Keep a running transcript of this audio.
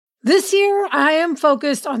This year, I am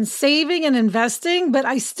focused on saving and investing, but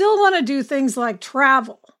I still want to do things like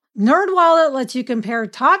travel. NerdWallet lets you compare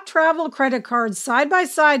top travel credit cards side by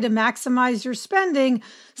side to maximize your spending,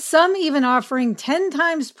 some even offering 10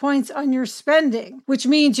 times points on your spending, which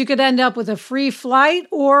means you could end up with a free flight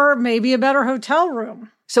or maybe a better hotel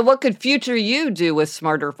room. So what could future you do with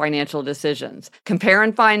smarter financial decisions? Compare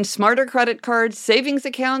and find smarter credit cards, savings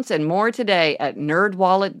accounts, and more today at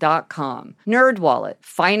nerdwallet.com. NerdWallet,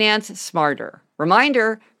 finance smarter.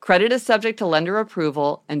 Reminder, credit is subject to lender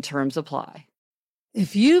approval and terms apply.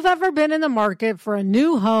 If you've ever been in the market for a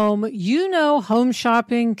new home, you know home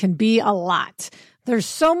shopping can be a lot. There's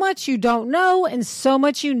so much you don't know and so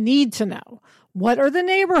much you need to know. What are the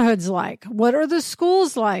neighborhoods like? What are the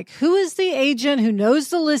schools like? Who is the agent who knows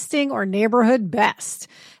the listing or neighborhood best?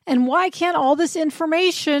 And why can't all this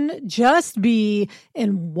information just be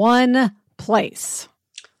in one place?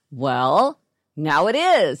 Well, now it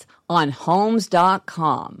is on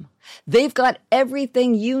Homes.com. They've got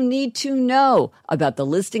everything you need to know about the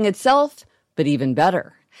listing itself, but even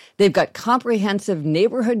better. They've got comprehensive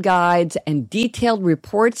neighborhood guides and detailed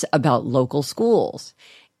reports about local schools.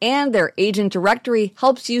 And their agent directory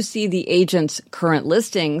helps you see the agent's current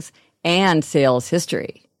listings and sales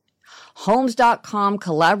history. Homes.com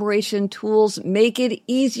collaboration tools make it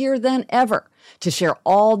easier than ever to share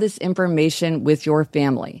all this information with your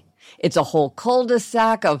family. It's a whole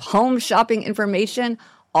cul-de-sac of home shopping information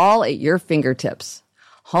all at your fingertips.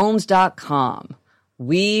 Homes.com.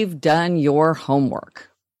 We've done your homework.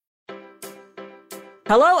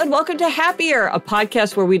 Hello and welcome to Happier, a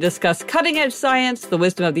podcast where we discuss cutting-edge science, the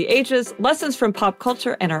wisdom of the ages, lessons from pop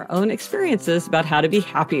culture, and our own experiences about how to be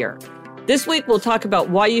happier. This week, we'll talk about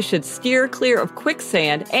why you should steer clear of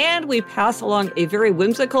quicksand, and we pass along a very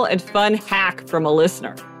whimsical and fun hack from a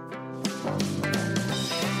listener.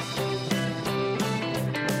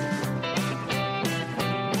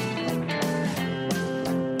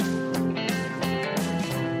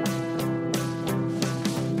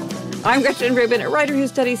 I'm Gretchen Rubin, a writer who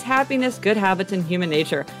studies happiness, good habits, and human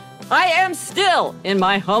nature. I am still in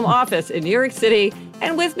my home office in New York City,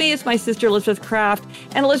 and with me is my sister Elizabeth Craft.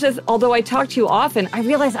 And Elizabeth, although I talk to you often, I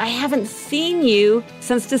realize I haven't seen you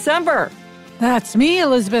since December. That's me,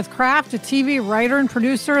 Elizabeth Craft, a TV writer and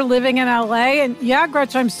producer living in LA. And yeah,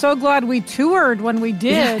 Gretch, I'm so glad we toured when we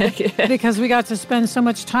did because we got to spend so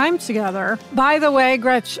much time together. By the way,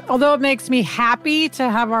 Gretch, although it makes me happy to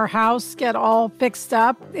have our house get all fixed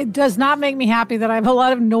up, it does not make me happy that I have a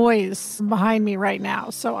lot of noise behind me right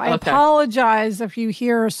now. So I apologize if you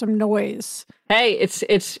hear some noise. Hey, it's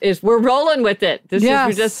we're rolling with it.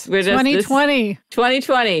 We're just 2020.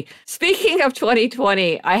 2020. Speaking of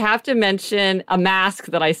 2020, I have to mention a mask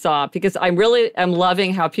that I saw because I really am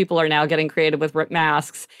loving how people are now getting creative with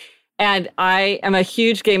masks. And I am a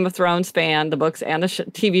huge Game of Thrones fan, the books and the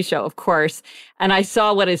TV show, of course. And I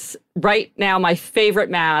saw what is right now my favorite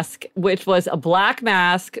mask, which was a black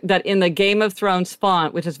mask that in the Game of Thrones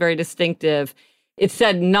font, which is very distinctive, it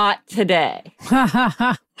said, "Not today."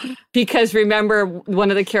 Because remember, one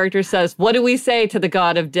of the characters says, "What do we say to the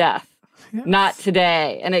god of death?" Yes. Not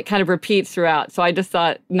today. And it kind of repeats throughout. So I just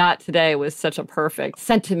thought "not today" was such a perfect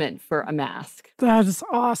sentiment for a mask. That is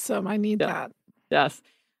awesome. I need that. Yes.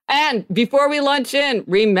 And before we launch in,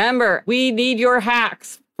 remember, we need your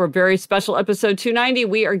hacks. For a very special episode 290,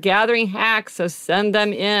 we are gathering hacks, so send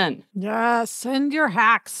them in. Yes, send your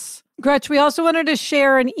hacks. Gretch, we also wanted to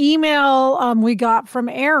share an email we got from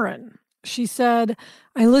Erin. She said,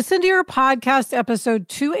 I listened to your podcast episode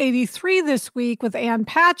 283 this week with Ann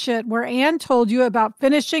Patchett, where Ann told you about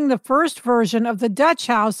finishing the first version of The Dutch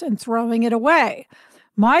House and throwing it away.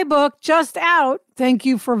 My book, just out, thank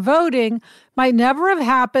you for voting, might never have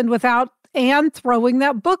happened without Ann throwing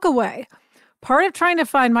that book away. Part of trying to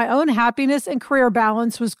find my own happiness and career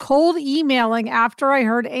balance was cold emailing after I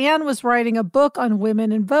heard Ann was writing a book on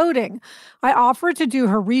women in voting. I offered to do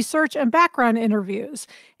her research and background interviews.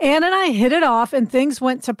 Ann and I hit it off and things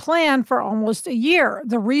went to plan for almost a year.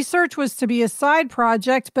 The research was to be a side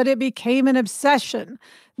project, but it became an obsession.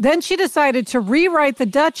 Then she decided to rewrite The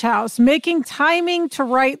Dutch House, making timing to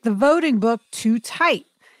write the voting book too tight.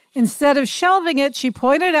 Instead of shelving it, she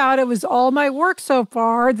pointed out it was all my work so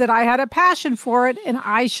far, that I had a passion for it, and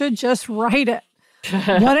I should just write it.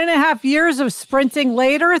 1.5 years of sprinting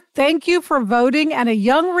later, thank you for voting, and a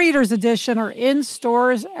Young Readers edition are in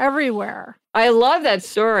stores everywhere. I love that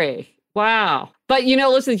story. Wow. But, you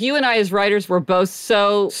know, listen, you and I as writers were both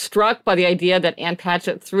so struck by the idea that Ann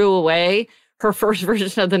Patchett threw away her first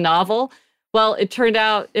version of the novel. Well, it turned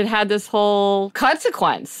out it had this whole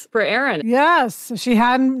consequence for Erin. Yes. If she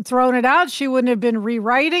hadn't thrown it out, she wouldn't have been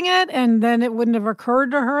rewriting it. And then it wouldn't have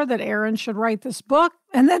occurred to her that Erin should write this book.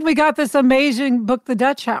 And then we got this amazing book, The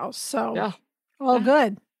Dutch House. So all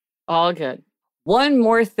good. All good. One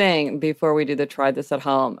more thing before we do the try this at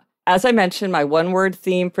home. As I mentioned, my one-word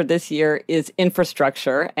theme for this year is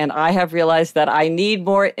infrastructure. And I have realized that I need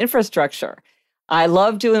more infrastructure. I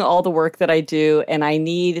love doing all the work that I do, and I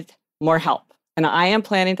need more help. And I am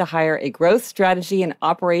planning to hire a growth strategy and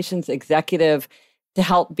operations executive to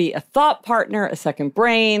help be a thought partner, a second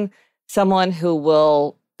brain, someone who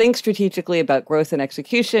will think strategically about growth and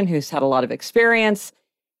execution, who's had a lot of experience.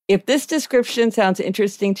 If this description sounds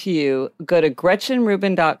interesting to you, go to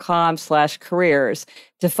GretchenRubin.com/careers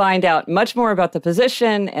to find out much more about the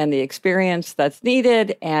position and the experience that's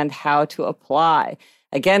needed and how to apply.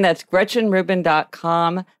 Again, that's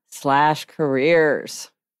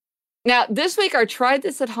GretchenRubin.com/careers. Now, this week, our Try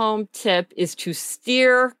This at Home tip is to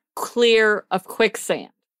steer clear of quicksand.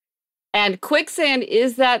 And quicksand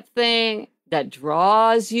is that thing that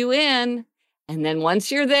draws you in. And then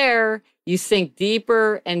once you're there, you sink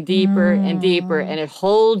deeper and deeper and deeper, and it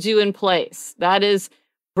holds you in place. That is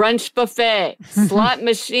brunch buffet, slot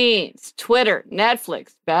machines, Twitter,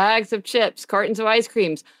 Netflix, bags of chips, cartons of ice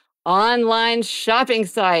creams, online shopping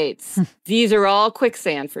sites. These are all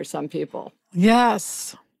quicksand for some people.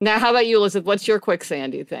 Yes. Now, how about you, Elizabeth? What's your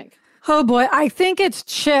quicksand, do you think? Oh, boy. I think it's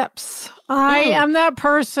chips. I am that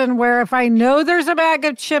person where if I know there's a bag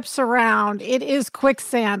of chips around, it is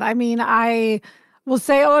quicksand. I mean, I will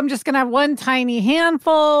say, I'm just going to have one tiny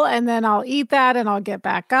handful, and then I'll eat that, and I'll get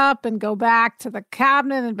back up and go back to the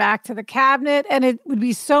cabinet and back to the cabinet. And it would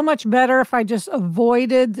be so much better if I just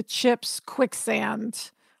avoided the chips quicksand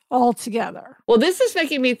altogether. Well, this is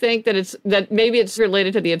making me think that maybe it's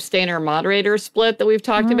related to the abstainer moderator split that we've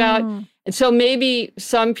talked about. And so maybe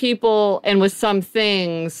some people, and with some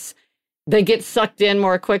things, they get sucked in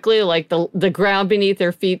more quickly, like the ground beneath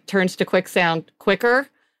their feet turns to quicksand quicker,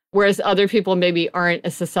 whereas other people maybe aren't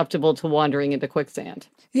as susceptible to wandering into quicksand.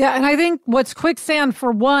 Yeah, and I think what's quicksand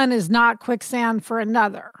for one is not quicksand for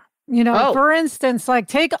another. You know, for instance, like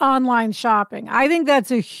take online shopping. I think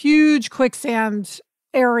that's a huge quicksand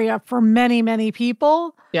area for many, many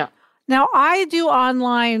people. Yeah. Now, I do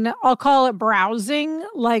online, I'll call it browsing.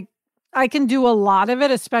 Like, I can do a lot of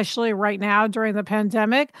it, especially right now during the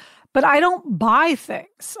pandemic, but I don't buy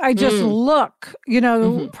things. I just look,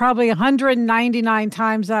 probably 199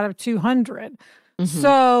 times out of 200.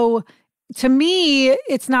 So to me,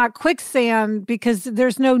 it's not quicksand because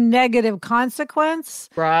there's no negative consequence.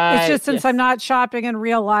 Right. It's just since I'm not shopping in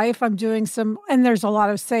real life, I'm doing and there's a lot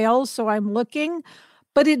of sales, so I'm looking.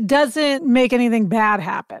 But it doesn't make anything bad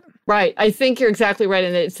happen. Right. I think you're exactly right.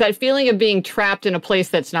 And it's that feeling of being trapped in a place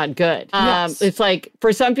that's not good. Yes. It's like,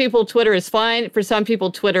 for some people, Twitter is fine. For some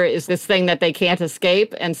people, Twitter is this thing that they can't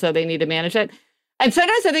escape. And so they need to manage it. And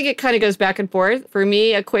sometimes I think it kind of goes back and forth. For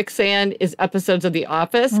me, a quicksand is episodes of The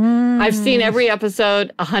Office. I've seen every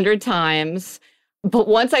episode 100 times. But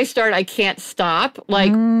once I start, I can't stop.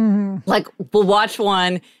 Like we'll watch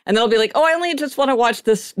one and they'll be like, I only just want to watch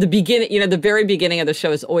the beginning, the very beginning of the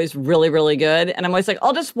show is always really, really good. And I'm always like,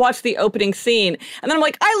 I'll just watch the opening scene. And then I'm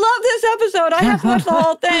like, I love this episode. I have to watch the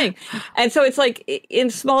whole thing. And so it's like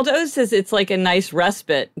in small doses, it's like a nice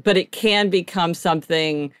respite, but it can become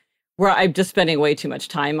something where I'm just spending way too much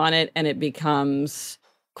time on it and it becomes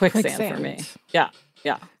quicksand for me. Yeah.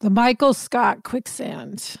 Yeah. The Michael Scott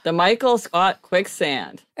quicksand. The Michael Scott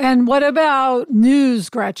quicksand. And what about news,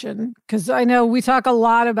 Gretchen? Because I know we talk a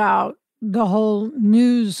lot about the whole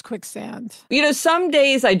news quicksand. Some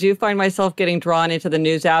days I do find myself getting drawn into the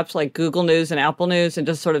news apps like Google News and Apple News and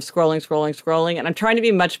just sort of scrolling. And I'm trying to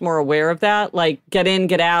be much more aware of that, like get in,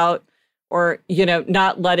 get out, or,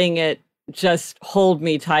 not letting it just hold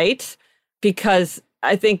me tight, because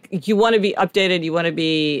I think you want to be updated. You want to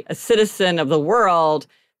be a citizen of the world.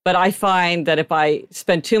 But I find that if I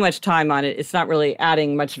spend too much time on it, it's not really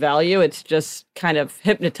adding much value. It's just kind of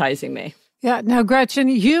hypnotizing me. Yeah. Now, Gretchen,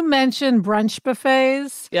 you mentioned brunch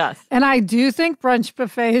buffets. Yes. And I do think brunch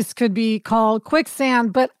buffets could be called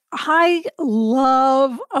quicksand, but I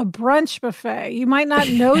love a brunch buffet. You might not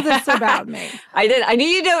know this about me. I did. I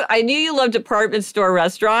knew you loved department store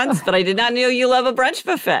restaurants, but I did not know you love a brunch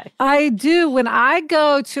buffet. I do. When I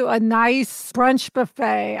go to a nice brunch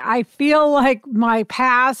buffet, I feel like my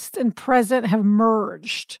past and present have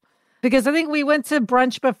merged. Because I think we went to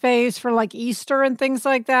brunch buffets for like Easter and things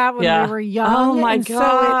like that when we were young. Oh my gosh.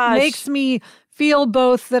 So it makes me feel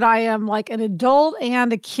both that I am like an adult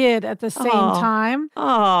and a kid at the same time.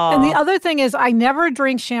 And the other thing is I never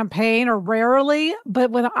drink champagne or rarely, but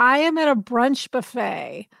when I am at a brunch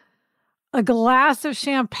buffet, a glass of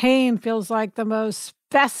champagne feels like the most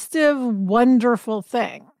festive, wonderful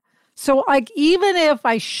thing. So like even if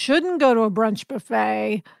I shouldn't go to a brunch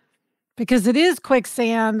buffet, because it is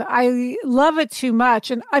quicksand, I love it too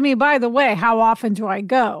much. And I mean, by the way, how often do I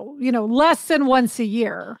go? Less than once a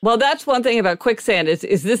year. Well, that's one thing about quicksand is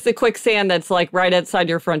this the quicksand that's like right outside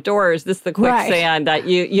your front door? Or is this the quicksand that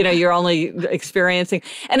you're only experiencing?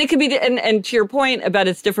 And it could be, and to your point about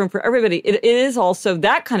it's different for everybody, it is also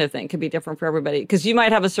that kind of thing can be different for everybody. Because you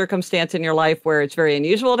might have a circumstance in your life where it's very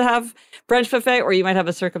unusual to have brunch buffet, or you might have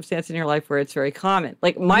a circumstance in your life where it's very common.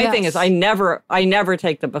 Like my thing is I never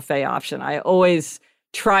take the buffet option. I always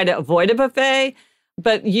try to avoid a buffet,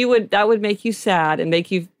 but that would make you sad and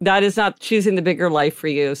that is not choosing the bigger life for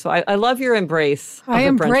you. So I love your embrace of I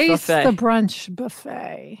embrace the brunch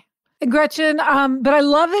buffet. And Gretchen, but I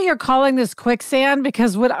love that you're calling this quicksand,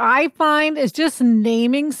 because what I find is just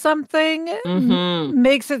naming something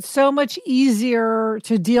makes it so much easier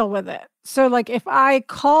to deal with it. So like if I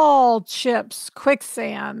call chips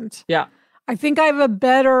quicksand, I think I have a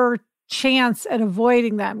better chance at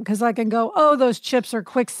avoiding them, because I can go, oh, those chips are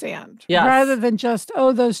quicksand, rather than just,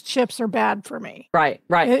 oh, those chips are bad for me. Right.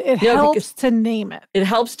 It helps to name it. It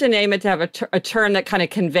helps to name it, to have a term that kind of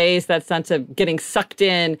conveys that sense of getting sucked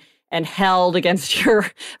in and held against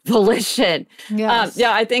your volition. Yes.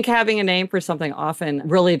 I think having a name for something often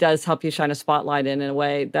really does help you shine a spotlight in a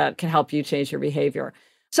way that can help you change your behavior.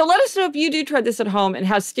 So let us know if you do try this at home and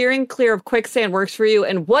how steering clear of quicksand works for you,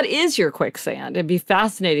 and what is your quicksand. It'd be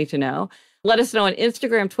fascinating to know. Let us know on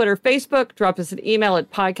Instagram, Twitter, Facebook. Drop us an email at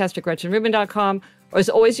podcast@GretchenRubin.com. Or as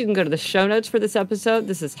always, you can go to the show notes for this episode.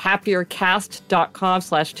 This is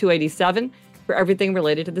happiercast.com/287 for everything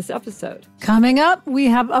related to this episode. Coming up, we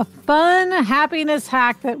have a fun happiness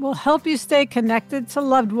hack that will help you stay connected to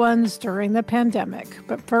loved ones during the pandemic.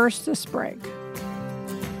 But first, this break.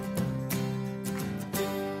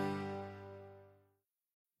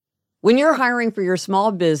 When you're hiring for your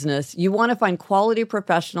small business, you want to find quality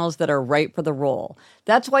professionals that are right for the role.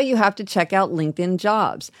 That's why you have to check out LinkedIn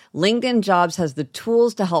Jobs. LinkedIn Jobs has the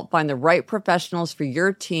tools to help find the right professionals for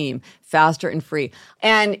your team faster and free.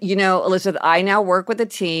 And, Elizabeth, I now work with a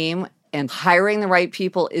team, and hiring the right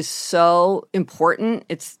people is so important.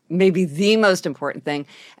 It's maybe the most important thing.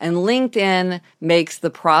 And LinkedIn makes the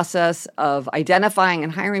process of identifying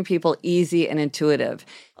and hiring people easy and intuitive.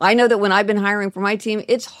 I know that when I've been hiring for my team,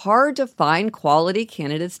 it's hard to find quality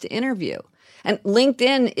candidates to interview. And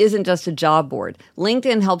LinkedIn isn't just a job board.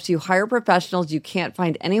 LinkedIn helps you hire professionals you can't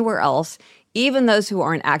find anywhere else, even those who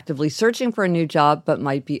aren't actively searching for a new job but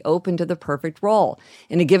might be open to the perfect role.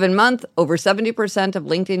 In a given month, over 70% of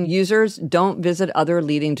LinkedIn users don't visit other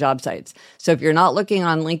leading job sites. So if you're not looking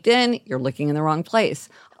on LinkedIn, you're looking in the wrong place.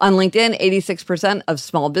 On LinkedIn, 86% of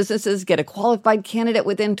small businesses get a qualified candidate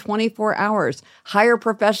within 24 hours. Hire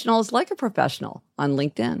professionals like a professional on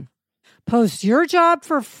LinkedIn. Post your job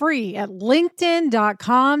for free at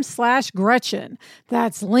linkedin.com/Gretchen.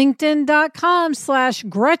 That's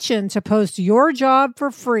linkedin.com/Gretchen to post your job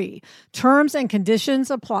for free. Terms and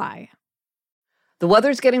conditions apply. The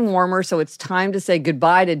weather's getting warmer, so it's time to say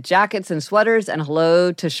goodbye to jackets and sweaters and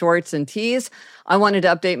hello to shorts and tees. I wanted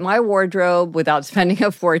to update my wardrobe without spending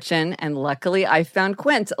a fortune, and luckily I found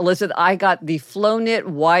Quince. Elizabeth, I got the Flow Knit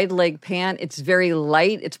wide leg pant. It's very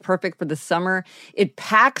light. It's perfect for the summer. It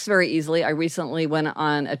packs very easily. I recently went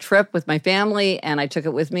on a trip with my family, and I took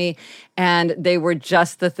it with me, and they were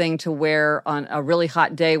just the thing to wear on a really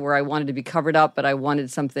hot day where I wanted to be covered up, but I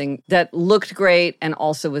wanted something that looked great and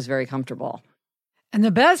also was very comfortable. And the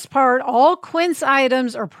best part, all Quince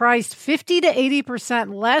items are priced 50 to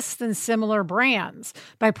 80% less than similar brands.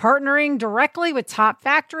 By partnering directly with top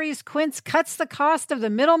factories, Quince cuts the cost of the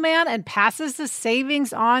middleman and passes the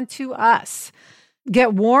savings on to us.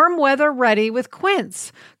 Get warm weather ready with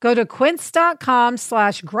Quince. Go to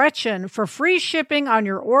quince.com/Gretchen for free shipping on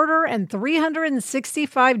your order and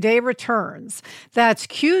 365-day returns. That's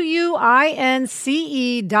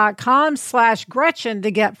QUINCE.com/Gretchen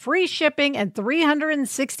to get free shipping and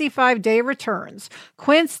 365-day returns.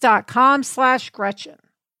 Quince.com/Gretchen.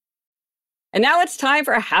 And now it's time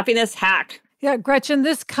for a happiness hack. Yeah, Gretchen,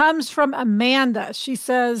 this comes from Amanda. She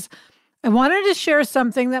says, I wanted to share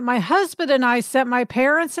something that my husband and I sent my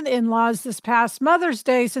parents and in-laws this past Mother's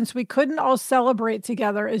Day since we couldn't all celebrate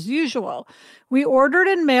together as usual. We ordered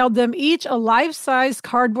and mailed them each a life-size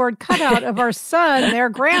cardboard cutout of our son, their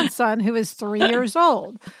grandson, who is 3 years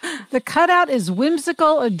old. The cutout is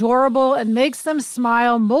whimsical, adorable, and makes them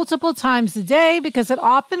smile multiple times a day because it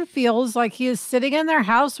often feels like he is sitting in their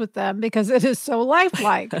house with them because it is so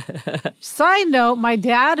lifelike. Side note, my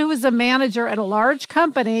dad, who is a manager at a large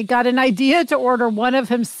company, got an idea to order one of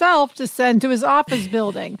himself to send to his office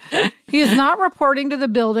building. He is not reporting to the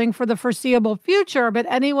building for the foreseeable future, but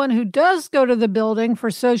anyone who does go to the building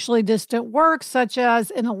for socially distant work, such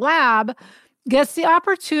as in a lab, gets the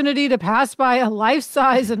opportunity to pass by a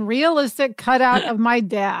life-size and realistic cutout of my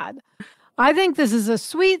dad. I think this is a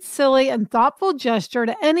sweet, silly, and thoughtful gesture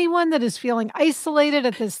to anyone that is feeling isolated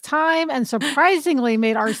at this time, and surprisingly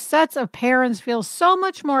made our sets of parents feel so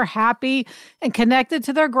much more happy and connected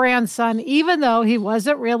to their grandson, even though he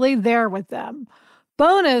wasn't really there with them.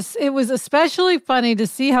 Bonus, it was especially funny to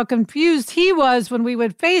see how confused he was when we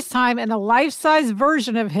would FaceTime and a life-size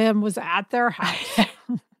version of him was at their house.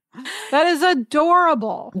 That is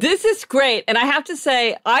adorable. This is great. And I have to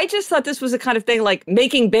say, I just thought this was the kind of thing like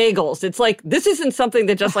making bagels. It's like, this isn't something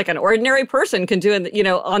that just like an ordinary person can do,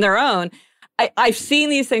 on their own. I've seen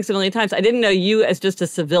these things a million times. I didn't know you as just a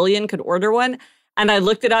civilian could order one. And I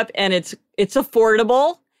looked it up and it's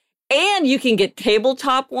affordable. And you can get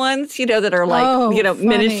tabletop ones, that are like,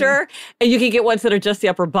 miniature. And you can get ones that are just the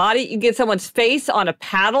upper body. You can get someone's face on a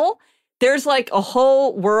paddle. There's like a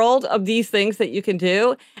whole world of these things that you can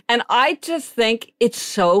do. And I just think it's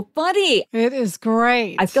so funny. It is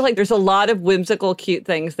great. I feel like there's a lot of whimsical, cute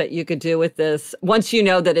things that you could do with this once you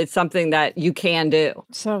know that it's something that you can do.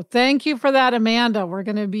 So thank you for that, Amanda. We're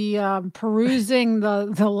going to be perusing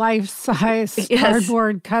the life-size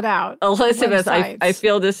cardboard cutout. Elizabeth, I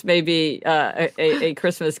feel this may be a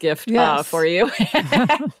Christmas gift for you.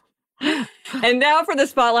 And now for the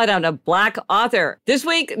spotlight on a Black author. This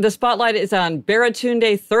week, the spotlight is on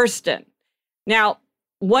Baratunde Thurston. Now,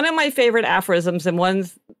 one of my favorite aphorisms and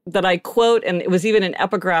ones that I quote, and it was even an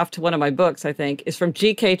epigraph to one of my books, I think, is from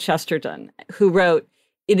G.K. Chesterton, who wrote,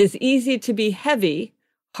 "It is easy to be heavy,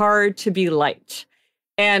 hard to be light."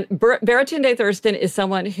 And Baratunde Thurston is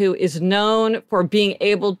someone who is known for being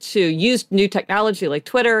able to use new technology like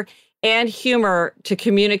Twitter and humor to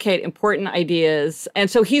communicate important ideas. And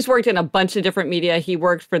so he's worked in a bunch of different media. He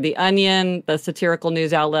worked for The Onion, the satirical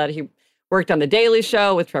news outlet. He worked on The Daily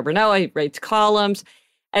Show with Trevor Noah. He writes columns.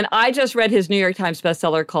 And I just read his New York Times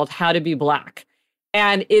bestseller called How to Be Black.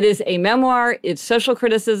 And it is a memoir. It's social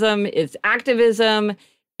criticism. It's activism.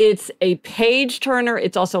 It's a page turner.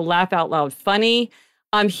 It's also laugh out loud funny.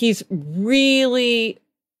 He's really,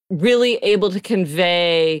 really able to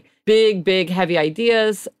convey big, heavy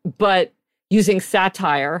ideas, but using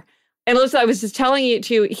satire. And Alyssa, I was just telling you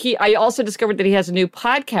I also discovered that he has a new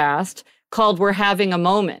podcast called We're Having a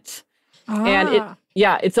Moment. And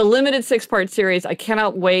it's a limited 6-part series. I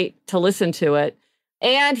cannot wait to listen to it.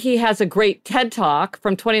 And he has a great TED Talk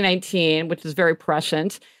from 2019, which is very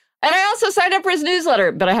prescient. And I also signed up for his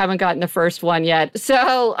newsletter, but I haven't gotten the first one yet.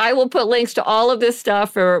 So I will put links to all of this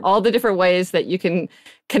stuff for all the different ways that you can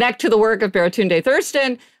connect to the work of Baratunde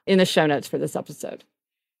Thurston in the show notes for this episode.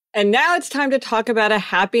 And now it's time to talk about a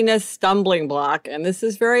happiness stumbling block. And this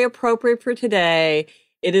is very appropriate for today.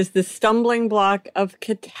 It is the stumbling block of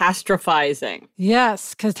catastrophizing.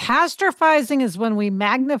 Yes, catastrophizing is when we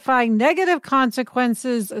magnify negative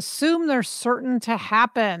consequences, assume they're certain to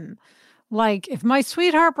happen. Like, if my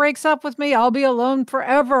sweetheart breaks up with me, I'll be alone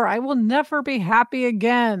forever. I will never be happy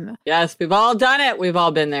again. Yes, we've all done it. We've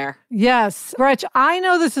all been there. Yes. Gretch, I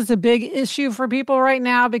know this is a big issue for people right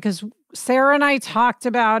now because Sarah and I talked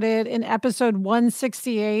about it in episode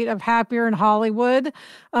 168 of Happier in Hollywood.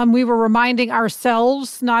 We were reminding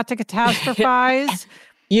ourselves not to catastrophize.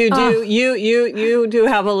 You do. You do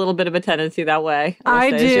have a little bit of a tendency that way.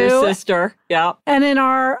 I do. Your sister. Yeah. And in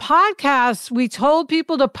our podcast, we told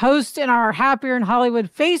people to post in our Happier in Hollywood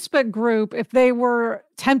Facebook group if they were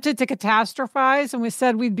tempted to catastrophize. And we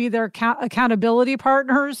said we'd be their accountability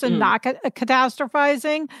partners and not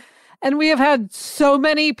catastrophizing. And we have had so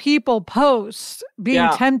many people post being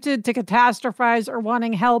tempted to catastrophize or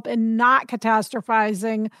wanting help and not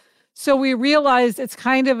catastrophizing. So we realized it's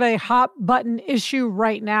kind of a hot button issue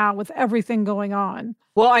right now with everything going on.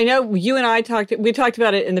 Well, I know you and I talked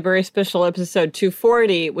about it in the very special episode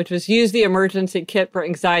 240, which was use the emergency kit for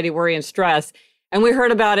anxiety, worry, and stress. And we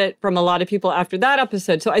heard about it from a lot of people after that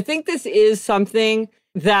episode. So I think this is something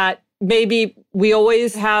that maybe we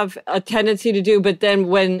always have a tendency to do, but then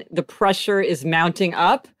when the pressure is mounting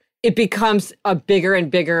up, it becomes a bigger and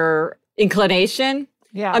bigger inclination.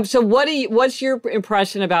 Yeah. So what's your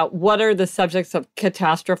impression about what are the subjects of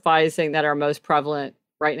catastrophizing that are most prevalent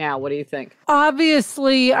right now? What do you think?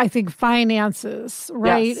 Obviously, I think finances,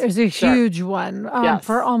 right, Yes, is a sure. huge one Yes.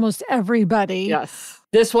 for almost everybody. Yes.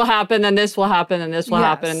 This will happen, then this will happen, and this will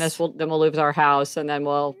happen, and Yes. then we'll lose our house, and then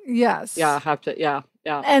we'll Yes. have to yeah.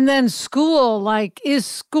 And then school, like, is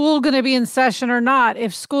school going to be in session or not?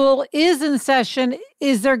 If school is in session,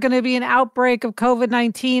 is there going to be an outbreak of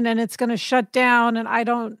COVID-19 and it's going to shut down? And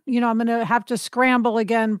I'm going to have to scramble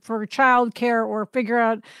again for childcare or figure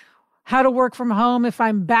out how to work from home if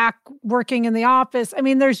I'm back working in the office. I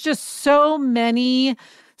mean, there's just so many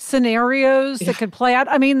scenarios that could play out.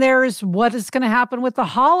 I mean, there's what is going to happen with the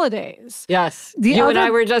holidays. Yes. You and I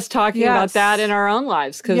were just talking about that in our own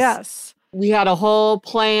lives because we had a whole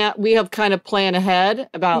plan. We have kind of plan ahead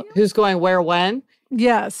about who's going where when.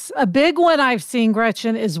 Yes. A big one I've seen,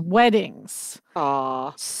 Gretchen, is weddings.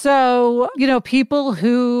 Aw. So, people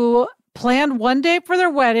who planned one date for their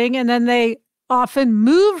wedding and then they often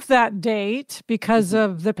moved that date because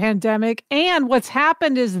of the pandemic. And what's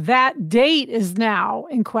happened is that date is now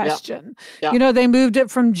in question. Yeah. They moved it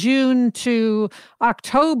from June to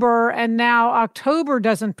October, and now October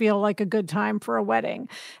doesn't feel like a good time for a wedding.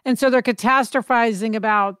 And so they're catastrophizing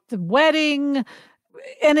about the wedding,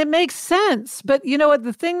 and it makes sense. But you know what?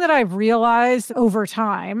 The thing that I've realized over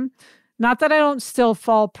time, not that I don't still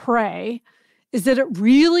fall prey, is that it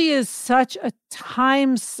really is such a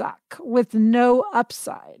time suck with no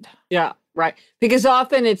upside. Yeah, right. Because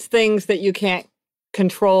often it's things that you can't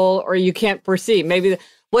control or you can't foresee. Maybe,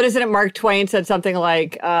 what is it? Mark Twain said something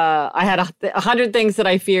like, I had 100 things that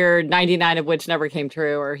I feared, 99 of which never came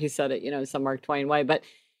true. Or he said it, some Mark Twain way. But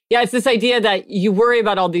yeah, it's this idea that you worry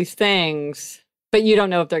about all these things, but you don't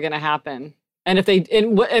know if they're going to happen. And if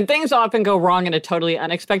and things often go wrong in a totally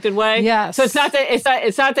unexpected way. Yes. So it's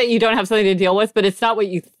not that you don't have something to deal with, but it's not what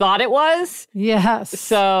you thought it was. Yes.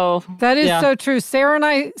 So that is so true. Sarah and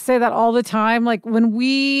I say that all the time. Like when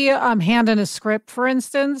we hand in a script, for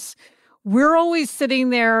instance, we're always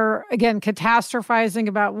sitting there, again, catastrophizing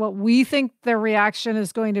about what we think their reaction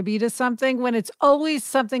is going to be to something, when it's always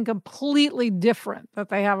something completely different that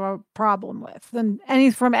they have a problem with than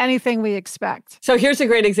from anything we expect. So here's a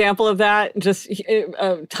great example of that, just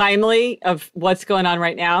timely, of what's going on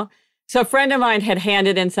right now. So a friend of mine had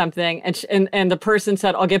handed in something, and the person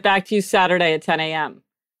said, I'll get back to you Saturday at 10 a.m.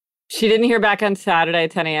 She didn't hear back on Saturday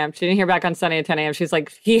at 10 a.m. She didn't hear back on Sunday at 10 a.m. She's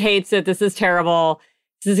like, he hates it. This is terrible.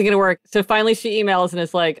 This isn't going to work. So finally she emails and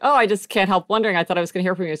is like, oh, I just can't help wondering. I thought I was going to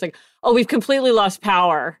hear from you. It's like, oh, we've completely lost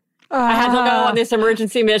power. I had to go on this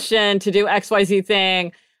emergency mission to do XYZ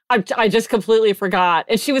thing. I just completely forgot.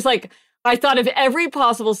 And she was like, I thought of every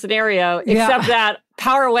possible scenario except that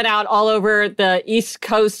power went out all over the East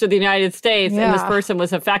Coast of the United States and this person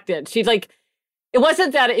was affected. She's like, it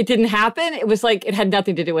wasn't that it didn't happen. It was like it had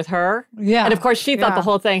nothing to do with her. Yeah. And of course, she thought the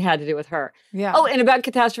whole thing had to do with her. Yeah. Oh, and about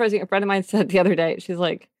catastrophizing, a friend of mine said the other day, she's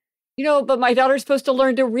like, but my daughter's supposed to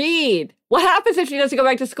learn to read. What happens if she doesn't go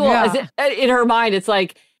back to school? Yeah. In her mind, it's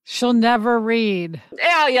like, she'll never read.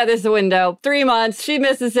 Yeah, there's the window. 3 months, she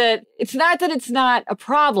misses it. It's not that it's not a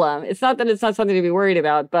problem. It's not that it's not something to be worried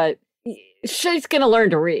about, but she's going to learn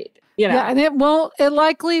to read. Yeah, and it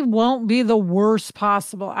likely won't be the worst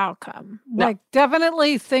possible outcome. No. Like,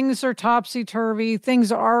 definitely things are topsy-turvy,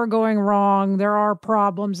 things are going wrong, there are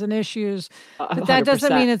problems and issues, but that 100%.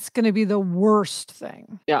 doesn't mean it's going to be the worst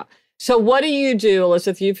thing. Yeah. So what do you do,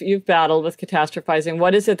 Elizabeth? You've battled with catastrophizing.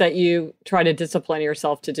 What is it that you try to discipline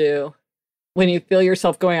yourself to do when you feel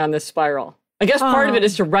yourself going on this spiral? I guess part of it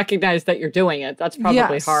is to recognize that you're doing it. That's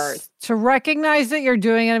probably hard. To recognize that you're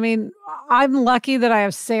doing it. I mean, I'm lucky that I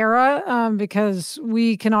have Sarah because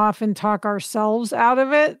we can often talk ourselves out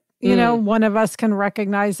of it. One of us can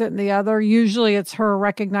recognize it in the other. Usually it's her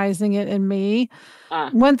recognizing it in me.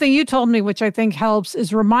 One thing you told me, which I think helps,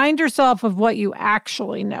 is remind yourself of what you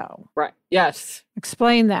actually know. Right. Yes.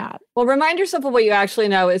 Explain that. Well, remind yourself of what you actually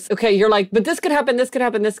know is, okay, you're like, but this could happen, this could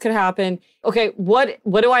happen, this could happen. Okay, what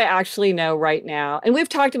do I actually know right now? And we've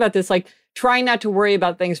talked about this, like trying not to worry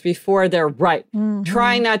about things before they're right. Mm-hmm.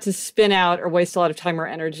 Trying not to spin out or waste a lot of time or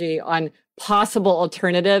energy on possible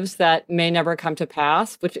alternatives that may never come to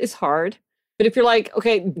pass, which is hard. But if you're like,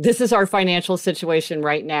 okay, this is our financial situation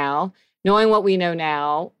right now, knowing what we know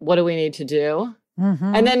now, what do we need to do?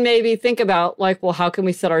 Mm-hmm. And then maybe think about like, well, how can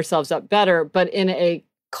we set ourselves up better, but in a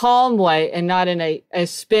calm way and not in a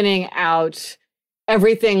spinning out,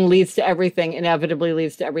 everything leads to everything, inevitably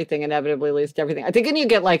leads to everything, inevitably leads to everything. I think when you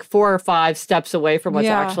get like 4 or 5 steps away from what's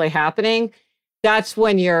actually happening, that's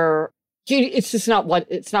when you're It's just not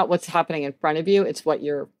what's happening in front of you. It's what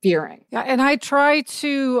you're fearing. Yeah. And I try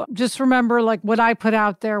to just remember, like, what I put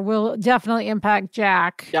out there will definitely impact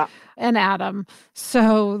Jack and Adam.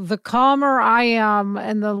 So the calmer I am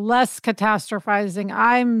and the less catastrophizing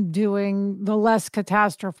I'm doing, the less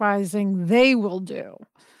catastrophizing they will do.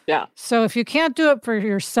 Yeah. So if you can't do it for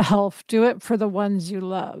yourself, do it for the ones you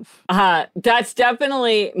love. That's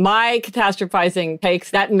definitely my catastrophizing takes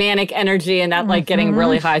that manic energy and that like getting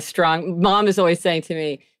really high strung. Mom is always saying to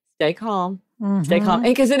me, stay calm, stay calm.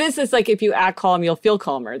 And because it is this like, if you act calm, you'll feel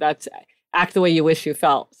calmer. That's act the way you wish you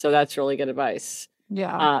felt. So that's really good advice.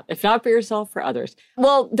 Yeah. If not for yourself, for others.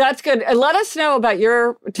 Well, that's good. And let us know about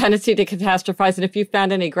your tendency to catastrophize and if you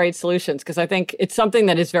found any great solutions, because I think it's something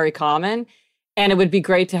that is very common. And it would be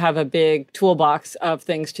great to have a big toolbox of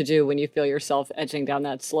things to do when you feel yourself edging down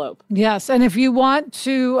that slope. Yes. And if you want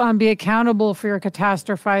to be accountable for your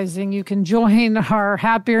catastrophizing, you can join our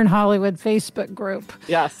Happier in Hollywood Facebook group.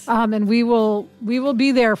 Yes. And we will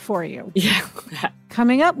be there for you. Yeah.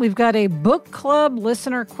 Coming up, we've got a book club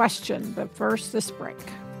listener question. But first, this break.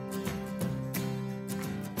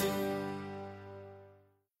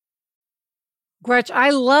 Gretch, I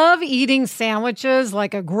love eating sandwiches,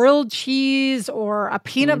 like a grilled cheese or a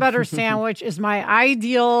peanut butter sandwich is my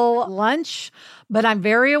ideal lunch, but I'm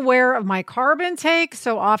very aware of my carb intake,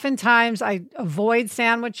 so oftentimes I avoid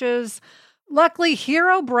sandwiches. Luckily,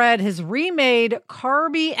 Hero Bread has remade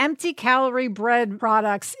carby, empty-calorie bread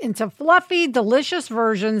products into fluffy, delicious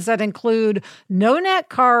versions that include no net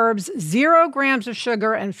carbs, 0 grams of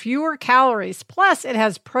sugar, and fewer calories. Plus, it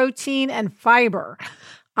has protein and fiber.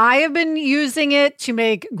 I have been using it to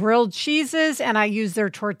make grilled cheeses, and I use their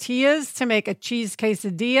tortillas to make a cheese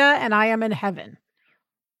quesadilla, and I am in heaven.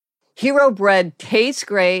 Hero Bread tastes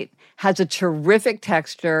great, has a terrific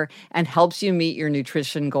texture, and helps you meet your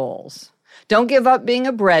nutrition goals. Don't give up being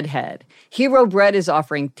a breadhead. Hero Bread is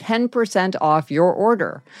offering 10% off your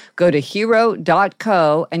order. Go to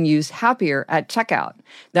hero.co and use Happier at checkout.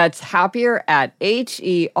 That's Happier at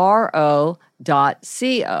HERO.co.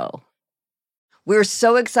 We're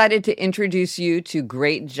so excited to introduce you to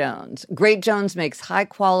Great Jones. Great Jones makes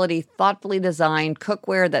high-quality, thoughtfully designed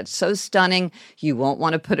cookware that's so stunning you won't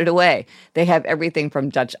want to put it away. They have everything from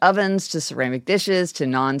Dutch ovens to ceramic dishes to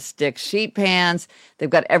non-stick sheet pans. They've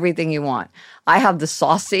got everything you want. I have the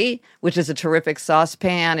Saucy, which is a terrific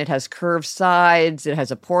saucepan. It has curved sides. It has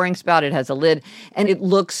a pouring spout. It has a lid. And it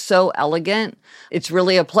looks so elegant. It's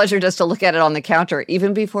really a pleasure just to look at it on the counter,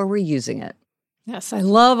 even before we're using it. Yes, I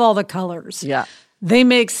love all the colors. Yeah. They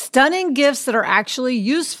make stunning gifts that are actually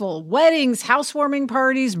useful. Weddings, housewarming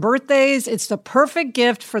parties, birthdays. It's the perfect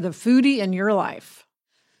gift for the foodie in your life.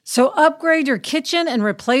 So upgrade your kitchen and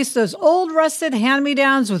replace those old rusted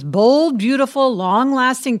hand-me-downs with bold, beautiful,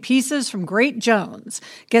 long-lasting pieces from Great Jones.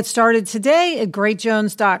 Get started today at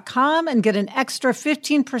greatjones.com and get an extra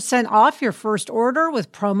 15% off your first order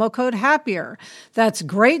with promo code HAPPIER. That's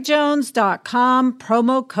greatjones.com,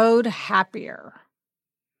 promo code HAPPIER.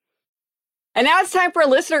 And now it's time for a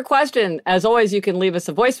listener question. As always, you can leave us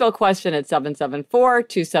a voicemail question at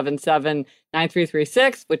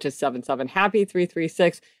 774-277-9336, which is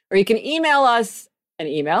 77-HAPPY-336. Or you can email us an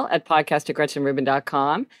email at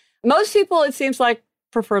podcast@GretchenRubin.com. Most people, it seems like,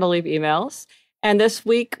 prefer to leave emails. And this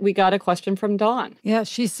week, we got a question from Dawn. Yeah,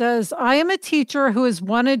 she says, I am a teacher who has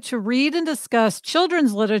wanted to read and discuss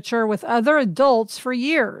children's literature with other adults for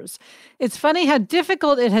years. It's funny how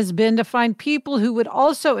difficult it has been to find people who would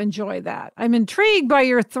also enjoy that. I'm intrigued by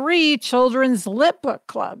your 3 children's lit book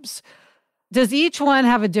clubs. Does each one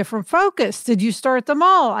have a different focus? Did you start them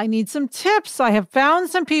all? I need some tips. I have found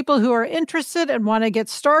some people who are interested and want to get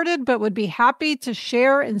started, but would be happy to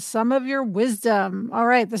share in some of your wisdom. All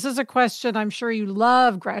right, this is a question I'm sure you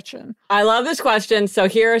love, Gretchen. I love this question. So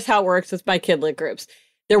here's how it works with my kidlit groups.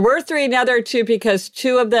 There were 3, now there are 2 because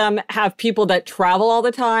 2 of them have people that travel all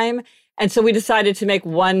the time. And so we decided to make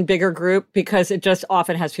one bigger group because it just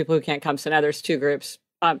often has people who can't come. So now there's 2 groups,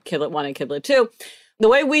 Kidlit 1 and Kidlit 2. The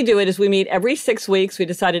way we do it is we meet every 6 weeks. We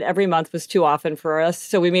decided every month was too often for us.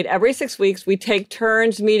 So we meet every 6 weeks. We take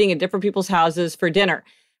turns meeting in different people's houses for dinner.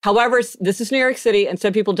 However, this is New York City, and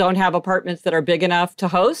some people don't have apartments that are big enough to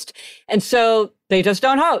host. And so they just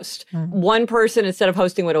don't host. One person, instead of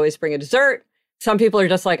hosting, would always bring a dessert. Some people are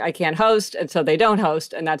just like, I can't host, and so they don't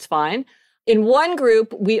host, and that's fine. In one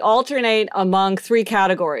group, we alternate among 3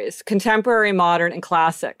 categories: contemporary, modern, and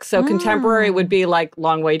classic. So contemporary would be like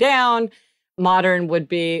Long Way Down. Modern would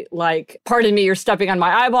be like, pardon me, you're stepping on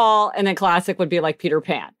my eyeball. And then classic would be like Peter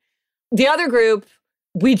Pan. The other group,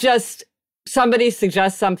 somebody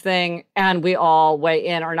suggests something and we all weigh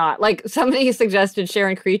in or not. Like somebody suggested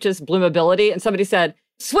Sharon Creech's Bloomability, and somebody said,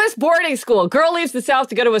 Swiss boarding school. Girl leaves the South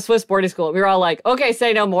to go to a Swiss boarding school. We were all like, okay,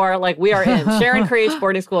 say no more. Like, we are in. Sharon creates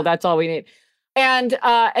boarding school. That's all we need. And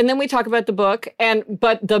then we talk about the book.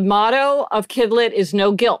 But the motto of Kidlit is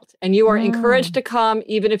no guilt. And you are encouraged to come,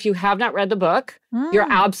 even if you have not read the book. You're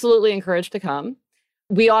absolutely encouraged to come.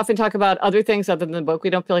 We often talk about other things other than the book. We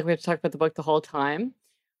don't feel like we have to talk about the book the whole time.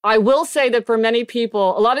 I will say that for many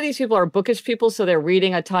people, a lot of these people are bookish people, so they're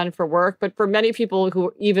reading a ton for work. But for many people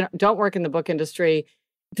who even don't work in the book industry,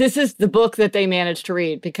 this is the book that they manage to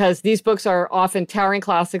read, because these books are often towering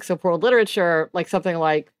classics of world literature, like something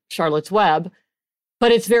like Charlotte's Web.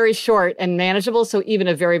 But it's very short and manageable, so even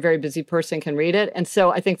a very, very busy person can read it. And so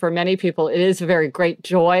I think for many people, it is a very great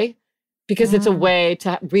joy, because it's a way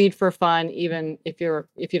to read for fun, even if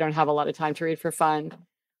you don't have a lot of time to read for fun.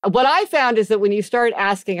 What I found is that when you start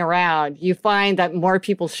asking around, you find that more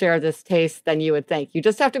people share this taste than you would think. You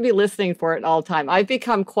just have to be listening for it all the time. I've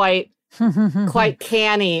become quite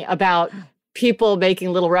canny about people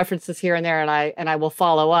making little references here and there, and I will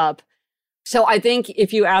follow up. So I think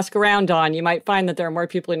if you ask around, Dawn, you might find that there are more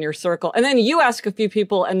people in your circle. And then you ask a few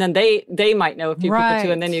people, and then they might know a few people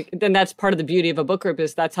too. And then that's part of the beauty of a book group,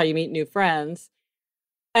 is that's how you meet new friends.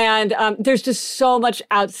 And there's just so much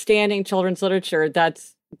outstanding children's literature that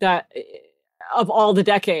of all the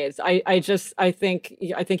decades. I think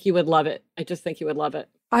you would love it. I just think you would love it.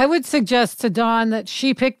 I would suggest to Dawn that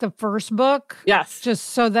she pick the first book. Yes.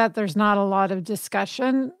 Just so that there's not a lot of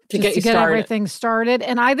discussion to get everything started.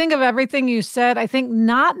 And I think of everything you said, I think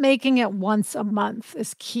not making it once a month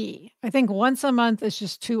is key. I think once a month is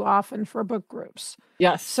just too often for book groups.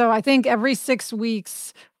 Yes. So I think every 6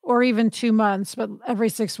 weeks or even 2 months, but every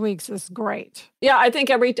 6 weeks is great. Yeah, I think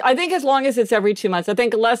as long as it's every 2 months, I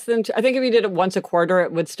think I think if you did it once a quarter,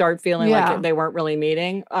 it would start feeling like they weren't really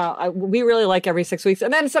meeting. We really like every 6 weeks.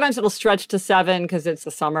 And then sometimes it'll stretch to 7 because it's the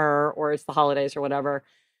summer or it's the holidays or whatever.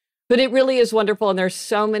 But it really is wonderful. And there's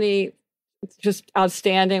so many just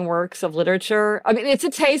outstanding works of literature. I mean, it's a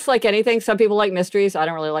taste like anything. Some people like mysteries. I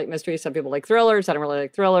don't really like mysteries. Some people like thrillers. I don't really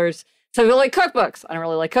like thrillers. Some people like cookbooks. I don't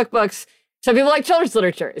really like cookbooks. Some people like children's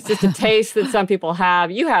literature. It's just a taste that some people have.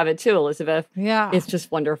 You have it too, Elizabeth. Yeah. It's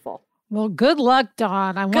just wonderful. Well, good luck,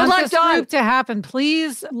 Dawn. I want this group to happen.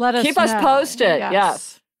 Please let us know. Keep us posted.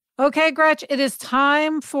 Yes. Okay, Gretch, it is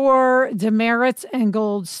time for demerits and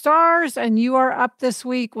gold stars, and you are up this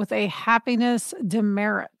week with a happiness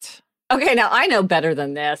demerit. Okay, now I know better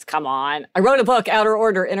than this. Come on. I wrote a book, Outer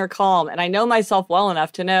Order, Inner Calm, and I know myself well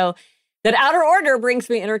enough to know that outer order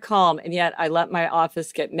brings me inner calm, and yet I let my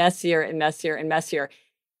office get messier and messier and messier.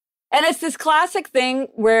 And it's this classic thing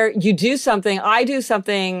where you do something, I do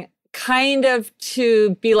something kind of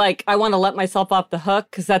to be like, I want to let myself off the hook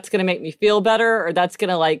because that's going to make me feel better, or that's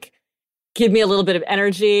going to like give me a little bit of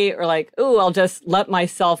energy, or like, ooh, I'll just let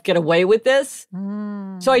myself get away with this.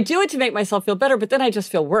 So I do it to make myself feel better, but then I just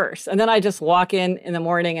feel worse. And then I just walk in the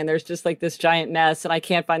morning and there's just like this giant mess and I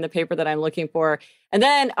can't find the paper that I'm looking for. And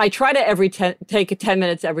then I try to take 10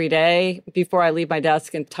 minutes every day before I leave my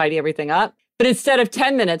desk and tidy everything up. But instead of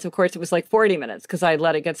 10 minutes, of course, it was like 40 minutes because I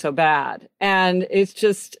let it get so bad. And it's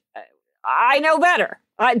just, I know better.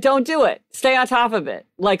 Don't do it. Stay on top of it.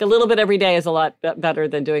 Like a little bit every day is a lot better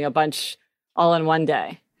than doing a bunch all in one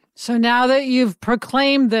day. So now that you've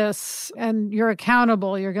proclaimed this and you're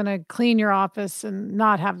accountable, you're going to clean your office and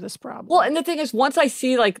not have this problem. Well, and the thing is, once I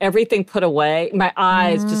see like everything put away, my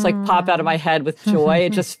eyes just like pop out of my head with joy.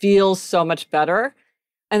 It just feels so much better.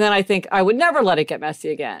 And then I think I would never let it get messy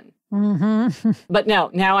again. But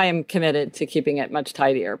no, now I am committed to keeping it much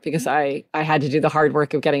tidier because I had to do the hard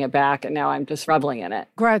work of getting it back. And now I'm just reveling in it.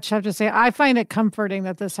 Gretch, I have to say, I find it comforting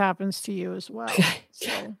that this happens to you as well.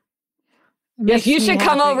 So. Yes, you should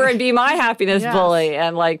come over and be my happiness bully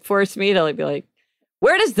and like force me to like, be like,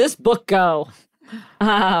 where does this book go?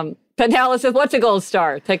 But now, Elizabeth, what's a gold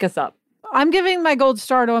star? Take us up. I'm giving my gold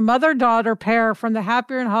star to a mother-daughter pair from the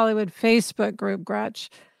Happier in Hollywood Facebook group,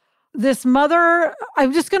 Gretch. This mother,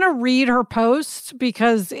 I'm just going to read her post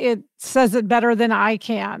because it says it better than I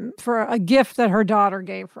can for a gift that her daughter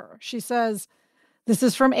gave her. She says, this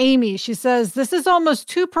is from Amy. She says, this is almost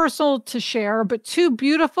too personal to share, but too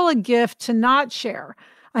beautiful a gift to not share.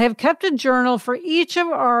 I have kept a journal for each of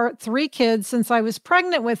our 3 kids since I was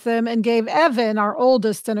pregnant with them and gave Evan, our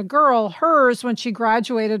oldest and a girl, hers when she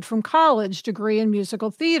graduated from college degree in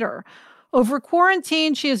musical theater. Over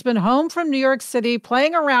quarantine, she has been home from New York City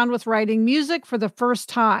playing around with writing music for the first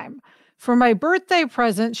time. For my birthday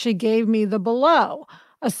present, she gave me the below,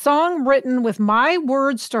 a song written with my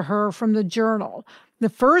words to her from the journal. The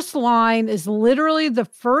first line is literally the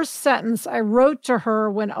first sentence I wrote to her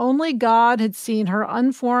when only God had seen her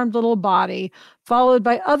unformed little body, followed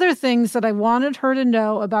by other things that I wanted her to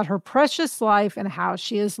know about her precious life and how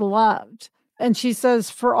she is loved. And she says,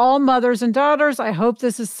 for all mothers and daughters, I hope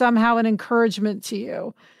this is somehow an encouragement to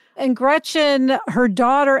you. And Gretchen, her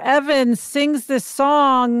daughter, Evan, sings this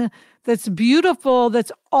song that's beautiful,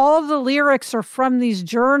 that's all the lyrics are from these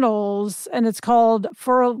journals, and it's called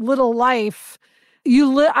For a Little Life.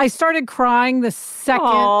 I started crying the second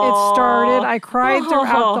it started. I cried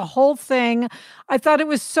throughout the whole thing. I thought it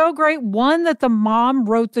was so great. One, that the mom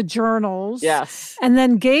wrote the journals. Yes. And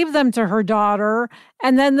then gave them to her daughter.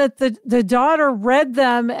 And then that the daughter read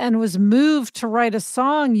them and was moved to write a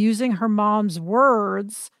song using her mom's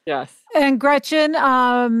words. Yes. And Gretchen,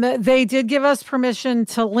 they did give us permission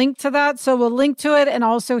to link to that. So we'll link to it. And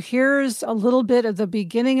also here's a little bit of the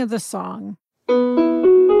beginning of the song.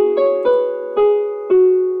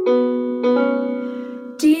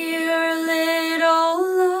 Dear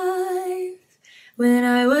little life, when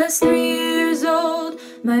I was 3 years old,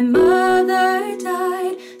 my mother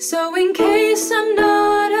died. So in case I'm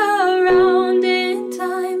not around in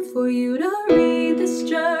time for you to read this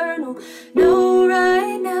journal, know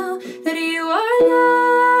right now that you are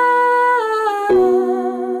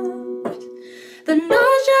loved. The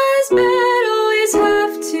not just always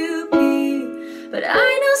have to be, but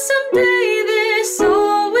I know someday this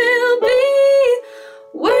all will be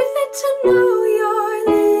worth it to know your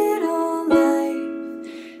little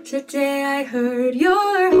life. Today I heard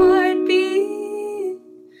your heartbeat,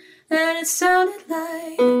 and it sounded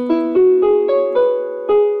like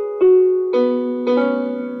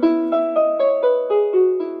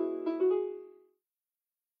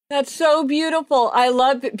That's so beautiful. I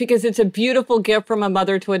love it because it's a beautiful gift from a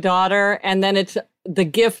mother to a daughter. And then it's the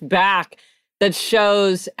gift back that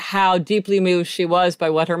shows how deeply moved she was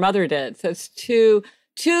by what her mother did. So it's two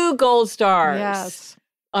gold stars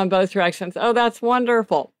on both directions. Oh, that's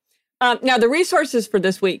wonderful. Now, the resources for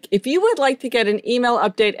this week. If you would like to get an email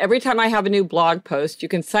update every time I have a new blog post, you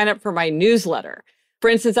can sign up for my newsletter. For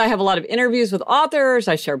instance, I have a lot of interviews with authors.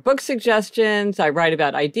 I share book suggestions. I write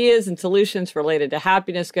about ideas and solutions related to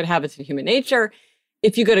happiness, good habits, and human nature.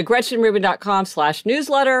 If you go to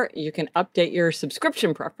GretchenRubin.com/newsletter, you can update your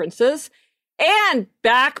subscription preferences. And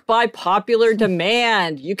back by popular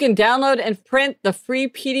demand, you can download and print the free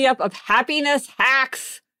PDF of Happiness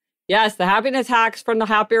Hacks. Yes, the Happiness Hacks from the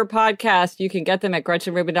Happier Podcast. You can get them at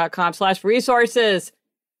GretchenRubin.com/resources.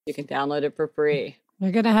 You can download it for free.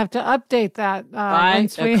 We're going to have to update that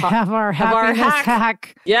once we have our Happiness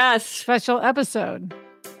Hack special episode.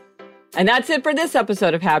 And that's it for this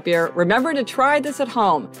episode of Happier. Remember to try this at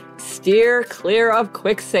home. Steer clear of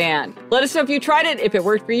quicksand. Let us know if you tried it, if it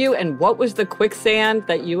worked for you, and what was the quicksand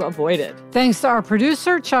that you avoided. Thanks to our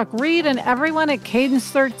producer, Chuck Reed, and everyone at Cadence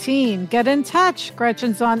 13. Get in touch.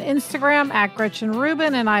 Gretchen's on Instagram at Gretchen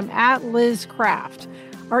Rubin, and I'm at Liz Craft.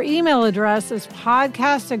 Our email address is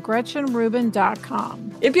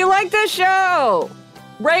podcast@GretchenRubin.com. If you like this show,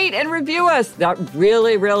 rate and review us. That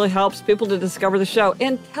really, really helps people to discover the show.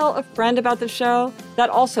 And tell a friend about the show. That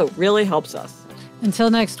also really helps us. Until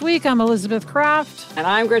next week, I'm Elizabeth Craft. And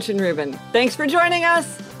I'm Gretchen Rubin. Thanks for joining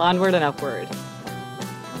us. Onward and upward.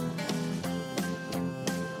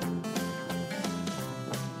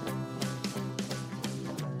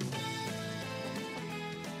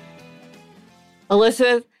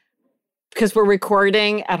 Elizabeth, because we're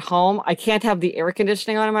recording at home, I can't have the air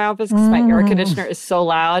conditioning on in my office because my air conditioner is so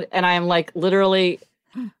loud and I am like literally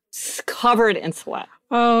covered in sweat.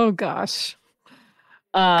 Oh, gosh.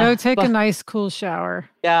 Go take a nice cool shower.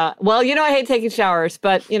 Yeah. Well, I hate taking showers,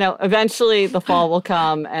 but, eventually the fall will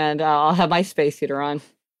come and I'll have my space heater on.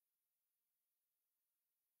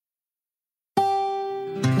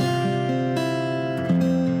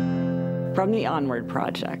 From the Onward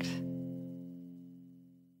Project.